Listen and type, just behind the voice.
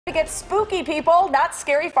To get spooky, people. Knott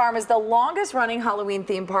Scary Farm is the longest running Halloween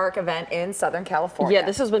theme park event in Southern California. Yeah,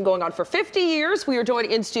 this has been going on for 50 years. We are joined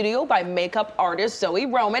in studio by makeup artist Zoe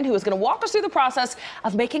Roman, who is going to walk us through the process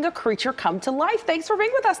of making a creature come to life. Thanks for being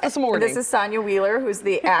with us this morning. This is Sonia Wheeler, who's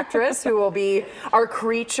the actress who will be our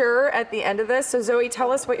creature at the end of this. So Zoe,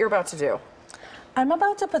 tell us what you're about to do. I'm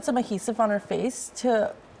about to put some adhesive on her face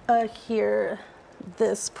to adhere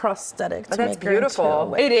this prosthetic to That's make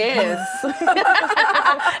beautiful. her into It is.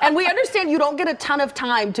 And we understand you don't get a ton of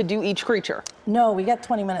time to do each creature. No, we got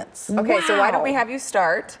 20 minutes. Okay, so why don't Wow. we have you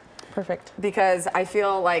start? Perfect. Because I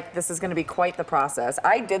feel like this is going to be quite the process.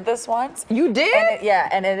 I did this once. You did?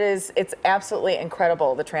 And it's absolutely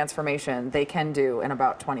incredible the transformation they can do in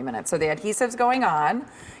about 20 minutes. So the adhesive's going on.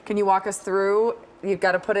 Can you walk us through? You've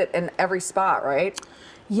got to put it in every spot, right?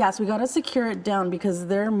 Yes, we got to secure it down because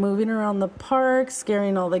they're moving around the park,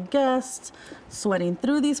 scaring all the guests, sweating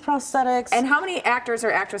through these prosthetics. And how many actors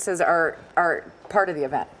or actresses are part of the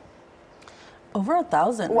event? Over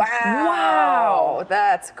 1,000. Wow.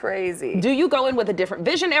 That's crazy. Do you go in with a different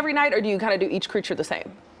vision every night, or do you kind of do each creature the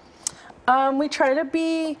same? We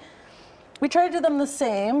try to do them the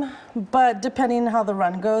same, but depending on how the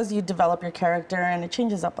run goes, you develop your character and it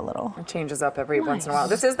changes up a little. It changes up every once in a while.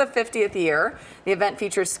 This is the 50th year. The event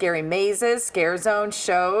features scary mazes, scare zone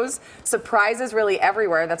shows, surprises really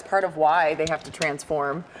everywhere. That's part of why they have to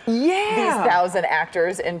transform these 1,000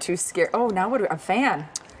 actors into scare. Oh, now what? A fan.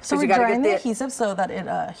 So we're drying the adhesive so that it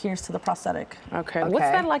adheres to the prosthetic. Okay. What's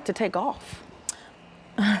that like to take off?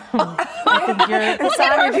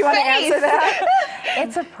 Sonia, do you want to answer that?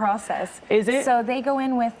 It's a process. Is it? So they go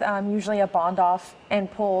in with usually a bond off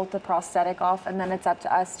and pull the prosthetic off, and then it's up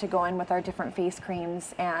to us to go in with our different face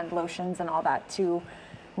creams and lotions and all that to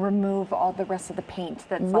remove all the rest of the paint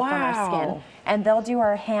that's left on our skin. And they'll do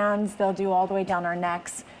our hands, they'll do all the way down our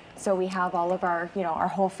necks. So we have all of our, our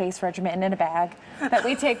whole face regimen in a bag that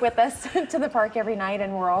we take with us to the park every night,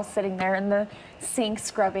 and we're all sitting there in the sink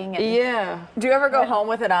scrubbing. And Do you ever go home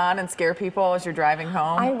with it on and scare people as you're driving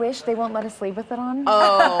home? I wish they won't let us leave with it on.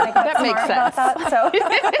 Oh, that makes sense.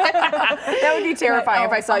 That would be terrifying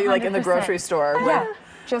if I saw you like in the 100%. grocery store.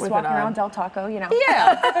 Just with walking it on. around Del Taco, Yeah,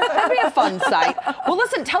 that'd be a fun sight. Well,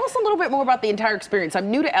 listen, tell us a little bit more about the entire experience.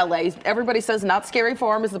 I'm new to LA. Everybody says Knott Scary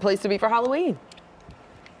Farm is the place to be for Halloween.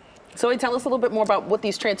 So tell us a little bit more about what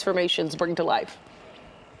these transformations bring to life.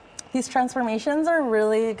 These transformations are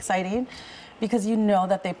really exciting because you know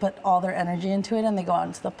that they put all their energy into it and they go out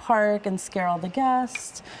into the park and scare all the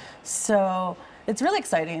guests. So it's really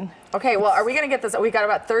exciting. Okay, well, are we going to get this? We've got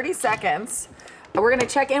about 30 seconds. We're going to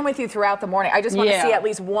check in with you throughout the morning. I just want to see at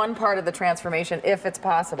least one part of the transformation, if it's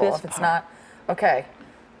possible. If it's not, okay,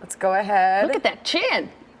 let's go ahead. Look at that chin.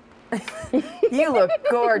 You look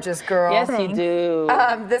gorgeous, girl. Yes, you do.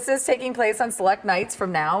 This is taking place on select nights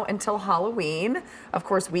from now until Halloween. Of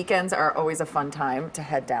course, weekends are always a fun time to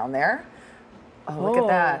head down there. Oh, look at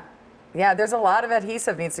that. Yeah, there's a lot of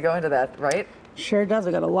adhesive needs to go into that, right? Sure does.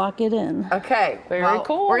 We got to lock it in. Okay. Very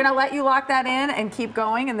cool. We're going to let you lock that in and keep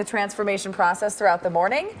going in the transformation process throughout the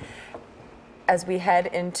morning as we head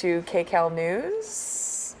into KCAL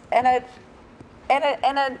News and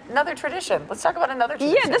another tradition. Let's talk about another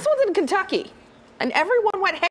tradition. Yeah, this one's in Kentucky. And everyone went, hey.